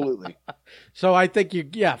 Absolutely. So I think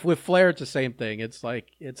with Flair it's the same thing. It's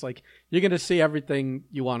like you're gonna see everything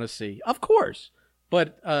you want to see, of course.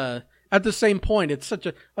 But at the same point, it's such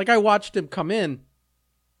a like I watched him come in,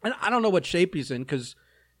 and I don't know what shape he's in because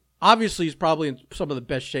obviously he's probably in some of the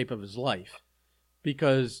best shape of his life.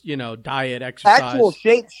 Because, you know, diet, exercise. Actual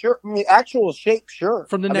shape, sure.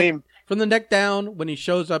 From the neck down, when he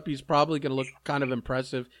shows up, he's probably going to look kind of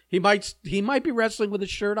impressive. He might be wrestling with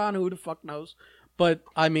his shirt on. Who the fuck knows? But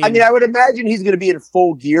I mean, I would imagine he's going to be in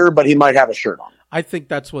full gear, but he might have a shirt on. I think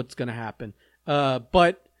that's what's going to happen.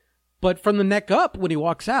 But from the neck up, when he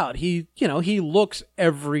walks out, he looks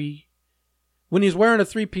when he's wearing a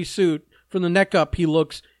 3-piece suit. From the neck up, he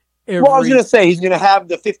looks. Well, I was going to say he's going to have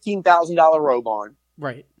the $15,000 robe on.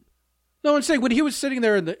 Right. No, I'm saying when he was sitting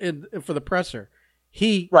there for the presser,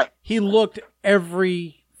 he looked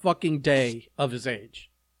every fucking day of his age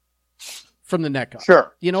from the neck up.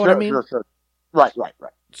 Sure. You know what I mean? Sure. Right.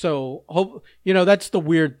 So, that's the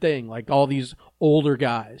weird thing. Like all these older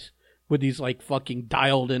guys with these like fucking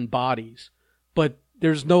dialed in bodies, but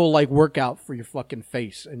there's no like workout for your fucking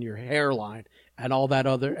face and your hairline. And all that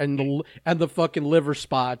other, and the fucking liver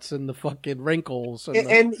spots and the fucking wrinkles.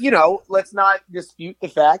 And let's not dispute the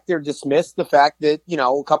fact or dismiss the fact that,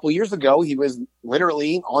 a couple of years ago, he was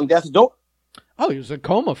literally on death's door. Oh, he was in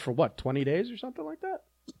coma for what, 20 days or something like that?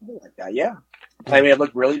 Something like that, yeah. It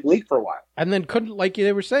looked really bleak for a while. And then couldn't, like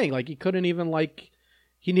they were saying, like he couldn't even, like,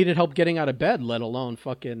 he needed help getting out of bed, let alone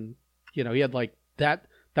fucking, he had like that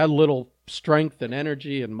little strength and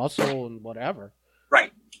energy and muscle and whatever.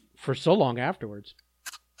 Right. For so long afterwards.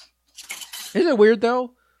 Isn't it weird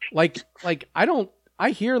though? Like I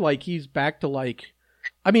hear like he's back to like,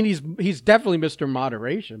 I mean, he's definitely Mr.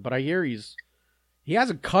 Moderation, but I hear he's He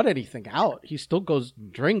hasn't cut anything out. He still goes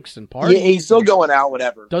and drinks and parties. Yeah, he's still going out,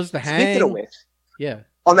 whatever. Does the hang. Speaking of which, yeah.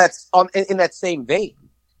 In that same vein,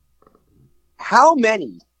 how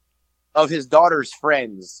many of his daughter's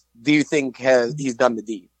friends do you think he's done the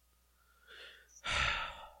deed?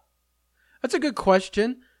 That's a good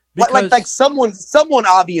question. Because like someone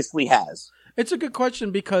obviously has. It's a good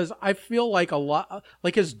question because I feel like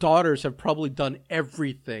like his daughters have probably done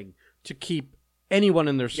everything to keep anyone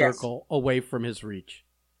in their circle away from his reach.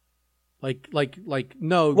 Like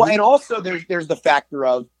no. Well, and also there's the factor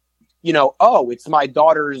of, it's my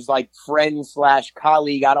daughter's like friend /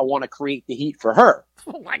 colleague. I don't want to create the heat for her.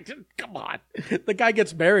 Come on, the guy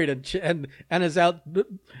gets married and is out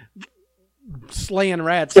slaying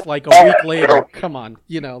rats like a week later. Come on,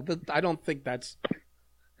 I don't think that's.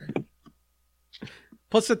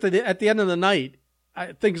 Plus, at the end of the night,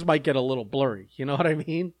 things might get a little blurry. You know what I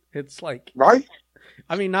mean? It's like, right?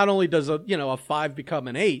 I mean, not only does a 5 become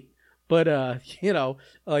an 8, but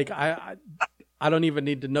like I don't even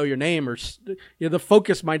need to know your name, or the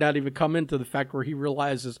focus might not even come into the fact where he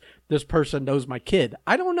realizes this person knows my kid.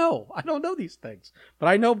 I don't know. I don't know these things, but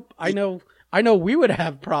I know we would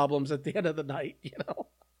have problems at the end of the night.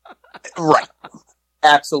 Right?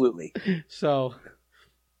 Absolutely. So.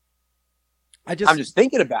 I'm just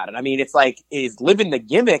thinking about it. I mean, it's like he's living the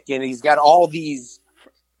gimmick and he's got all these,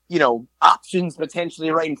 options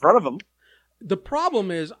potentially right in front of him. The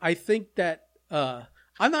problem is, I think that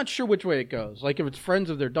I'm not sure which way it goes. Like if it's friends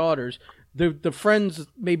of their daughters, the friends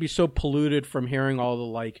may be so polluted from hearing all the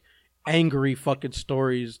like angry fucking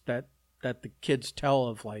stories that the kids tell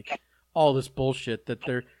of like all this bullshit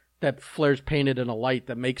that Flair's painted in a light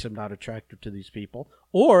that makes him not attractive to these people.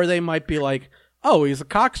 Or they might be like, oh, he's a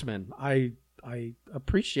cocksman. I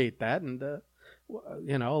appreciate that, and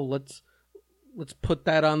let's put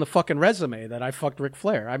that on the fucking resume that I fucked Ric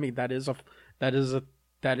Flair. I mean, that is a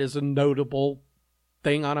notable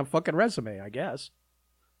thing on a fucking resume, I guess,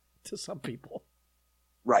 to some people.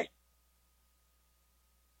 Right.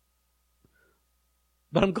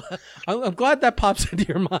 But I'm glad that pops into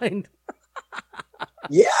your mind.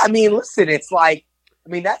 Yeah, I mean, listen, it's like,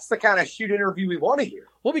 that's the kind of shoot interview we want to hear.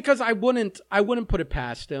 Well, because I wouldn't put it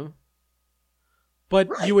past him. But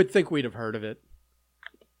right. You would think we'd have heard of it.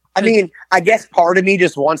 I mean, I guess part of me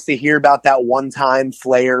just wants to hear about that one time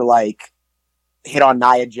Flair like hit on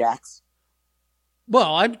Nia Jax.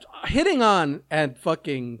 Well, I'm hitting on and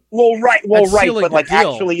fucking. Well, right, but like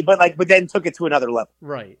actually, but then took it to another level.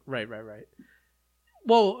 Right.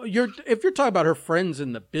 Well, if you're talking about her friends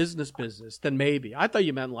in the business, then maybe. I thought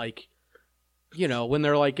you meant like, when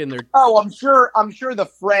they're like in their. Oh, I'm sure the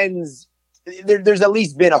friends. There's at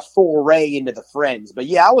least been a foray into the friends, but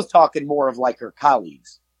yeah, I was talking more of like her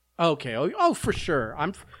colleagues. Okay. Oh, for sure.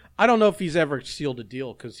 I don't know if he's ever sealed a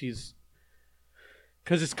deal because it's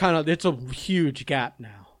a huge gap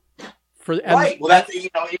now. Right. Well, that's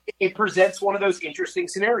it presents one of those interesting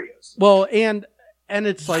scenarios. Well, and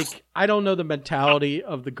it's like I don't know the mentality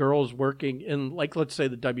of the girls working in like let's say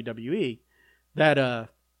the WWE that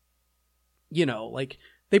like.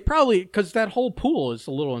 They probably, because that whole pool is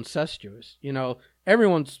a little incestuous.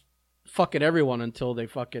 Everyone's fucking everyone until they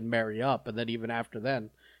fucking marry up. And then even after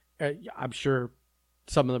then, I'm sure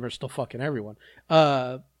some of them are still fucking everyone.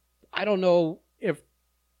 I don't know if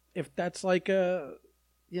that's like a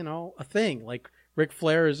thing. Like Ric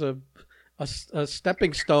Flair is a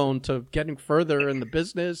stepping stone to getting further in the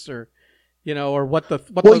business or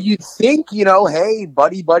you'd think, hey,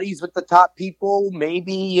 buddies with the top people,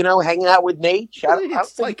 maybe, hanging out with Nate.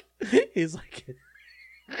 He's like,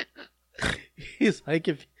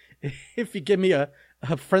 if you give me a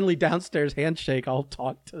friendly downstairs handshake, I'll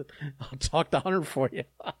talk to Hunter for you.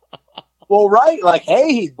 Well, right. Like,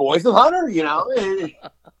 hey, he's boys with Hunter, it's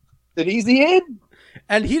an easy in.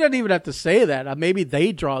 And he doesn't even have to say that. Maybe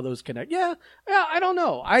they draw those connections. Yeah, I don't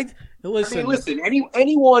know. Listen.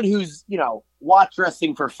 Anyone who's watched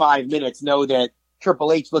wrestling for 5 minutes know that Flair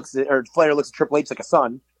looks at Triple H like a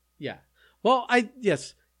son. Yeah. Well,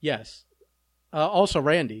 yes. Also,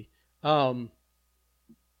 Randy. I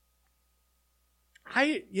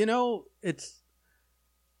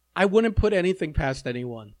wouldn't put anything past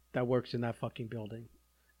anyone that works in that fucking building.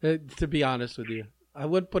 To be honest with you, I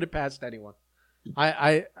wouldn't put it past anyone.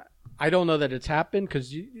 I don't know that it's happened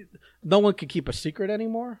because no one can keep a secret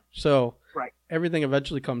anymore. So right. Everything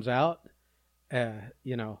eventually comes out,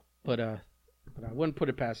 but I wouldn't put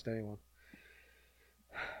it past anyone.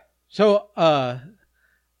 So I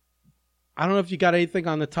don't know if you got anything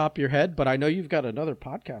on the top of your head, but I know you've got another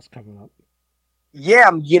podcast coming up. Yeah,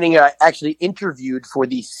 I'm getting actually interviewed for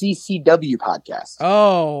the CCW podcast.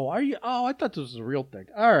 Oh, are you? Oh, I thought this was a real thing.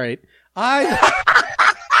 All right,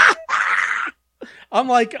 I'm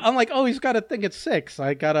like, oh, he's got a thing at 6.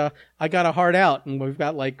 I got a hard out, and we've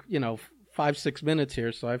got 5-6 minutes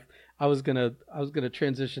here. So I was gonna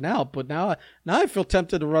transition out, but now I feel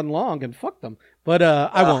tempted to run long and fuck them, but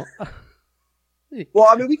I won't. Well,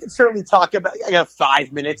 I mean, we can certainly talk about. I got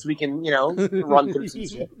 5 minutes. We can, run through some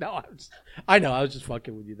shit. No, I know. I was just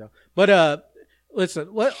fucking with you though. But listen,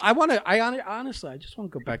 honestly, I just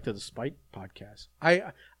want to go back to the Spite podcast.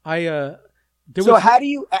 How do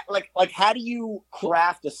you how do you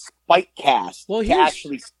craft a Spite cast to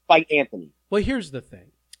actually spite Anthony? Well, here's the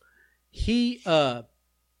thing. He for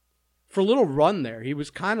a little run there, he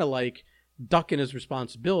was kind of like ducking his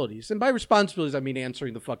responsibilities. And by responsibilities, I mean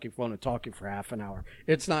answering the fucking phone and talking for half an hour.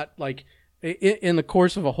 It's not like in the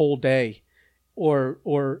course of a whole day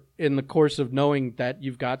or in the course of knowing that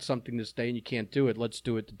you've got something this day and you can't do it, let's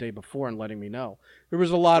do it the day before and letting me know. There was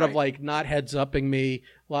a lot of not heads upping me,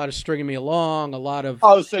 a lot of stringing me along, a lot of...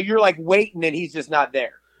 Oh, so you're waiting and he's just not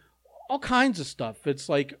there. All kinds of stuff. It's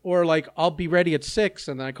I'll be ready at 6,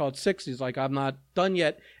 and then I call it 6. He's like, I'm not done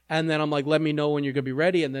yet. And then I'm like, let me know when you're going to be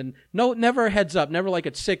ready. And then, no, never heads up. Never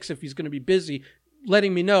at 6 if he's going to be busy,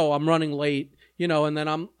 letting me know I'm running late, and then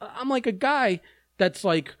I'm like a guy that's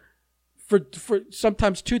for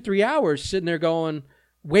sometimes 2-3 hours sitting there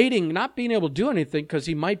waiting, not being able to do anything because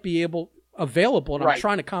he might be available, and I'm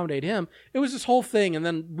trying to accommodate him. It was this whole thing. And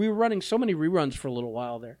then we were running so many reruns for a little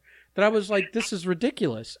while there that I was like, this is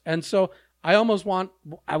ridiculous. And so I was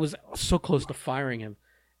so close to firing him.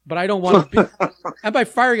 But I don't want to be, and by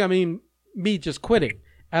firing, I mean me just quitting.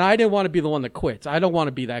 And I didn't want to be the one that quits. I don't want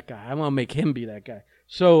to be that guy. I want to make him be that guy.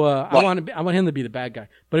 So I want him to be the bad guy.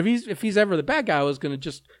 But if he's ever the bad guy, I was going to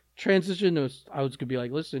just transition to. I was going to be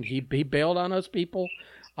like, listen, he bailed on us people.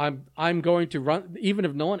 I'm going to run, even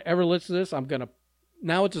if no one ever listens to this. I'm going to.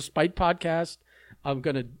 Now it's a Spite podcast. I'm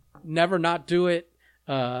going to never not do it.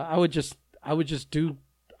 I would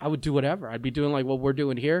do whatever. I'd be doing what we're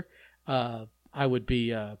doing here. I would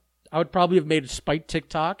probably have made a Spite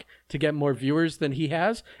TikTok to get more viewers than he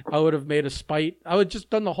has. I would have made a Spite. I would just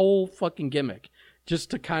done the whole fucking gimmick just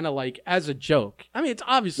to kind of as a joke. I mean, it's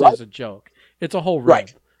obviously as a joke. It's a whole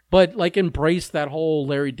rip. But embrace that whole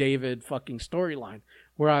Larry David fucking storyline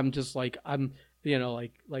where I'm just I'm,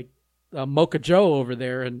 Mocha Joe over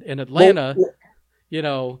there in Atlanta, Well,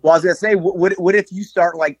 I was going to say, what if you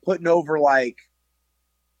start putting over I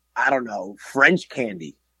don't know, French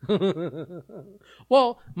candy?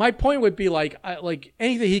 Well, my point would be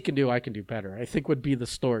anything he can do, I can do better, I think would be the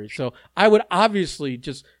story. So I would obviously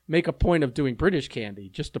just make a point of doing British candy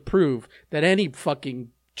just to prove that any fucking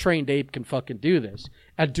trained ape can fucking do this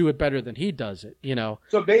and do it better than he does it,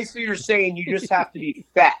 So basically you're saying you just have to be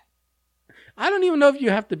fat. I don't even know if you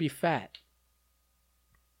have to be fat.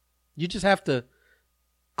 You just have to.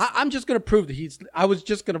 I'm just going to prove that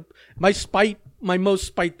my most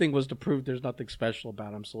Spite thing was to prove there's nothing special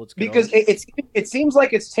about him. So let's get because it seems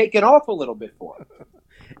like it's taken off a little bit for him.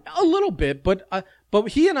 A little bit, but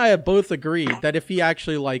he and I have both agreed that if he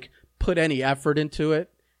actually put any effort into it,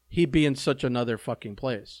 he'd be in such another fucking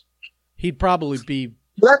place. He'd probably be.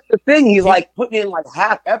 That's the thing. He's putting in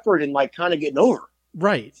half effort and kind of getting over.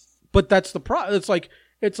 Right, but that's the problem. It's like,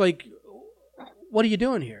 what are you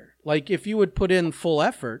doing here? If you would put in full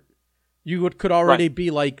effort, you could already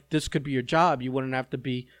be this could be your job. You wouldn't have to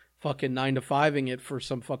be fucking 9-to-5ing it for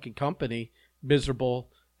some fucking company,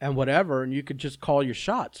 miserable and whatever, and you could just call your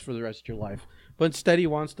shots for the rest of your life. But instead he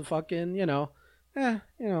wants to fucking, I know,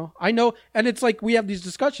 and it's we have these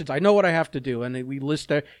discussions. I know what I have to do, and he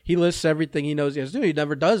lists everything he knows he has to do. He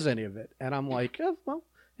never does any of it. And I'm like, well,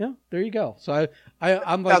 yeah, there you go. So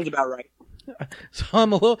I'm sounds about right. So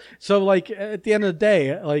I'm a little at the end of the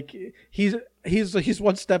day, he's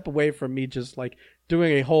one step away from me just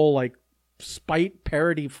doing a whole Spite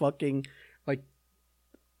parody fucking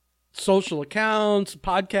social accounts,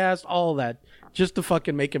 podcast, all that, just to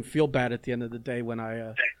fucking make him feel bad at the end of the day when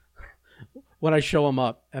I show him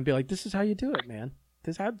up and be like, this is how you do it, man.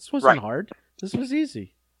 This wasn't hard. This was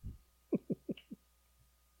easy.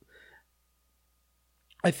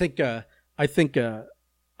 I think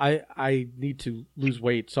I need to lose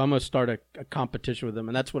weight, so I'm going to start a competition with him,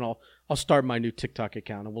 and that's when I'll start my new TikTok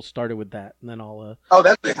account, and we'll start it with that, and then I'll. Oh,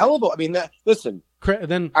 that's a hell of a. I mean, listen.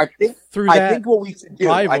 Then I think what we should do.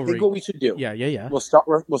 Rivalry, I think what we should do. Yeah.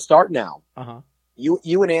 We'll start now.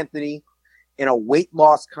 You and Anthony in a weight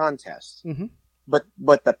loss contest,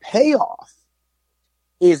 but the payoff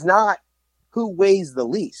is not who weighs the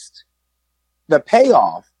least. The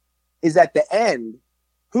payoff is at the end.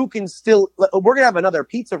 who can still, we're going to have another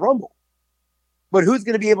Pizza Rumble, but who's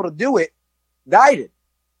going to be able to do it guided?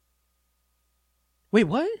 Wait,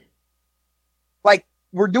 what? Like,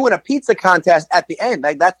 we're doing a pizza contest at the end.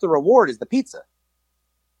 Like, that's the reward, is the pizza.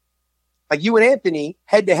 Like, you and Anthony,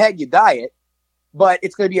 head to head, you diet, but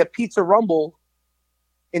it's going to be a Pizza Rumble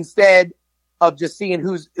instead of just seeing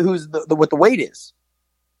who's what the weight is.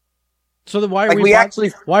 So then why are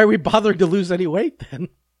why are we bothering to lose any weight then?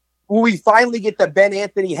 We finally get the Ben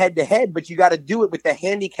Anthony head to head, but you got to do it with the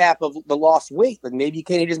handicap of the lost weight. Like, maybe you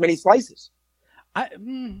can't eat as many slices.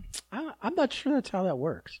 I'm not sure that's how that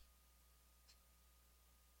works.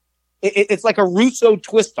 It's like a Russo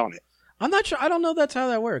twist on it. I'm not sure. I don't know that's how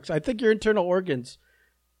that works. I think your internal organs,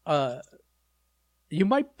 they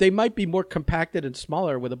might be more compacted and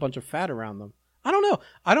smaller with a bunch of fat around them. I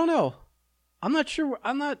don't know. I'm not sure.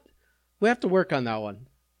 We have to work on that one.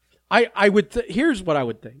 Here's what I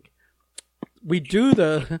would think. We do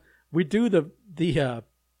the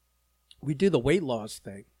weight loss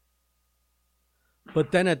thing,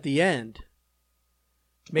 but then at the end,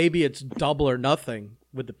 maybe it's double or nothing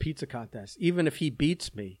with the pizza contest. Even if he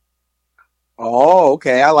beats me. Oh,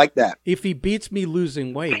 okay. I like that. If he beats me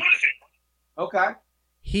losing weight, okay,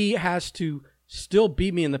 he has to still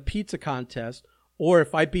beat me in the pizza contest, or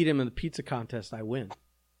if I beat him in the pizza contest, I win.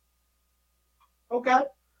 Okay.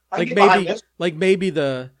 Maybe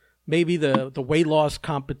the weight loss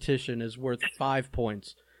competition is worth 5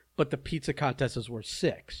 points, but the pizza contest is worth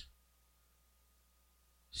 6.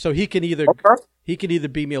 So he can either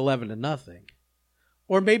beat me 11-0,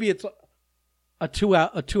 or maybe it's a two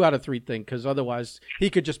out of 3 thing, because otherwise he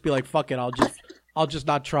could just be like, "Fuck it, I'll just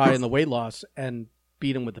not try in the weight loss and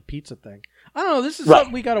beat him with the pizza thing." I don't know. This is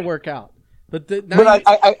something we got to work out. But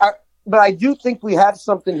I do think we have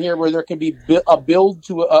something here where there can be a build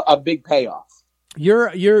to a big payoff.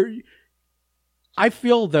 I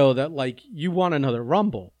feel though that like you want another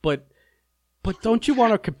Rumble, but don't you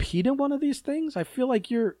want to compete in one of these things? I feel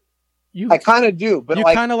like I kind of do, but you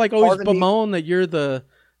kind of like always bemoan that you're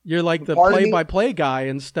like the play-by-play guy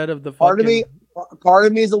instead of the fucking... Part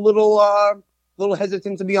of me is a little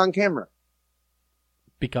hesitant to be on camera.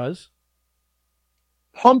 Because?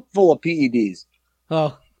 Pumped full of PEDs.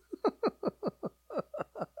 Oh.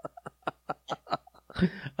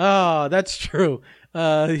 Oh, that's true.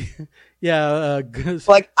 Yeah.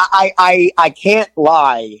 Like, I can't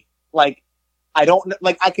lie. Like, I don't...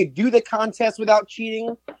 Like, I could do the contest without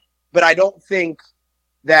cheating, but I don't think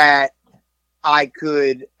that I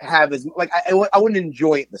could have as like I wouldn't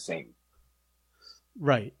enjoy it the same.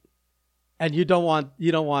 Right. And you don't want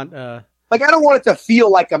like, I don't want it to feel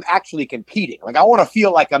like I'm actually competing. Like, I want to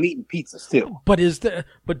feel like I'm eating pizzas too. But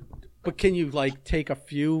can you like take a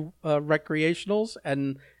few recreationals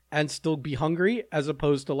and still be hungry, as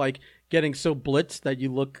opposed to like getting so blitzed that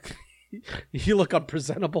you look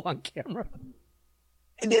unpresentable on camera?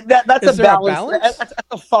 That's a balance. That's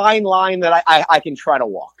a fine line that I can try to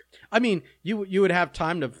walk. I mean, you would have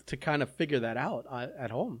time to kind of figure that out at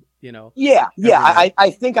home, you know. Yeah.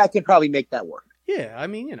 I think I could probably make that work. Yeah, I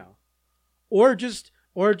mean, you know, or just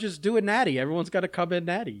do a natty. Everyone's got to come in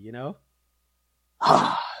natty, you know.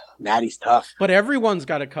 Natty's tough, but everyone's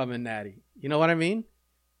got to come in natty. You know what I mean?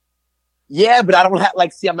 Yeah, but I don't have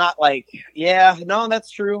like. See, I'm not like. Yeah, no,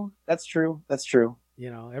 that's true. That's true.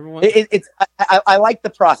 You know, everyone. I like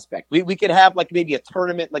the prospect. We could have like maybe a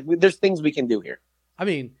tournament. Like, there's things we can do here. I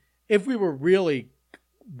mean, if we were really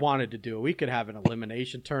wanted to do it, we could have an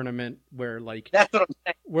elimination tournament where like that's what I'm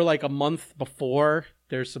saying. We're like a month before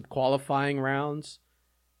there's some qualifying rounds.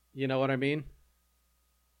 You know what I mean?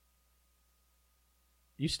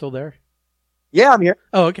 You still there? Yeah, I'm here.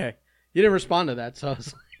 Oh, okay. You didn't respond to that, so I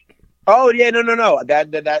was like, oh yeah, no.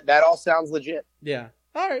 That all sounds legit. Yeah.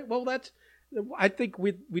 All right. Well, I think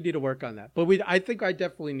we need to work on that, but I think I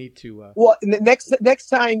definitely need to. Well, next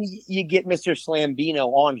time you get Mr.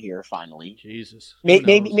 Slambino on here, finally, Jesus,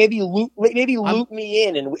 maybe loop me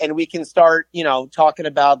in, and we can start, you know, talking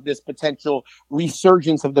about this potential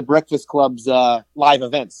resurgence of the Breakfast Club's live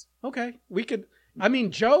events. Okay, we could. I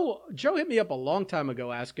mean, Joe hit me up a long time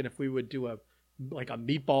ago asking if we would do a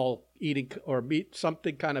meatball eating or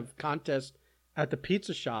something kind of contest at the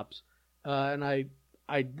pizza shops, and I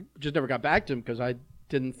just never got back to him because I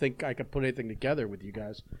didn't think I could put anything together with you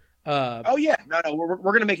guys. Oh yeah, no,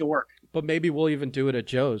 we're gonna make it work. But maybe we'll even do it at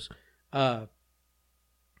Joe's, you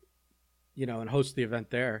know, and host the event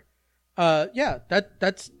there. Yeah,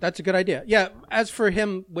 that's a good idea. Yeah, as for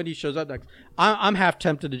him when he shows up next, I'm half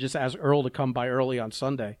tempted to just ask Earl to come by early on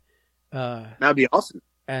Sunday. That'd be awesome.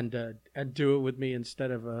 And do it with me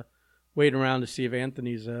instead of waiting around to see if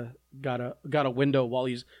Anthony's got a window while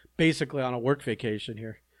he's basically on a work vacation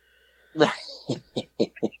here.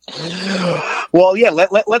 Well, yeah,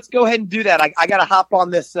 let's go ahead and do that. I got to hop on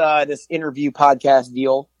this interview podcast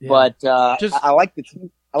deal, but I like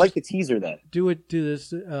the teaser then. Do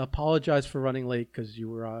this. Apologize for running late because you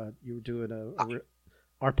were doing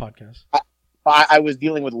our podcast. I was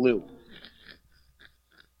dealing with Lou.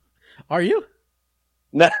 Are you?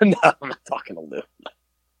 No, I'm not talking to Lou.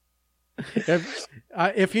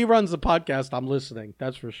 If he runs the podcast, I'm listening.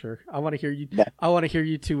 That's for sure. I want to hear you. Yeah. I want to hear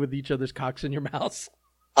you two with each other's cocks in your mouths.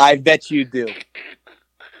 I bet you do.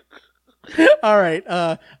 All right.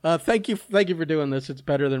 Thank you for doing this. It's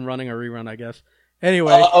better than running a rerun, I guess.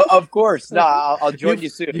 Anyway, of course. No, I'll join you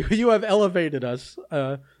soon. You have elevated us.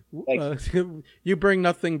 You bring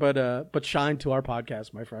nothing but shine to our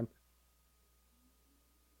podcast, my friend.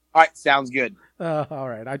 All right, sounds good. All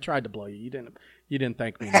right, I tried to blow you. You didn't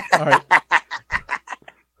thank me. All right.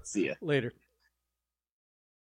 See ya later.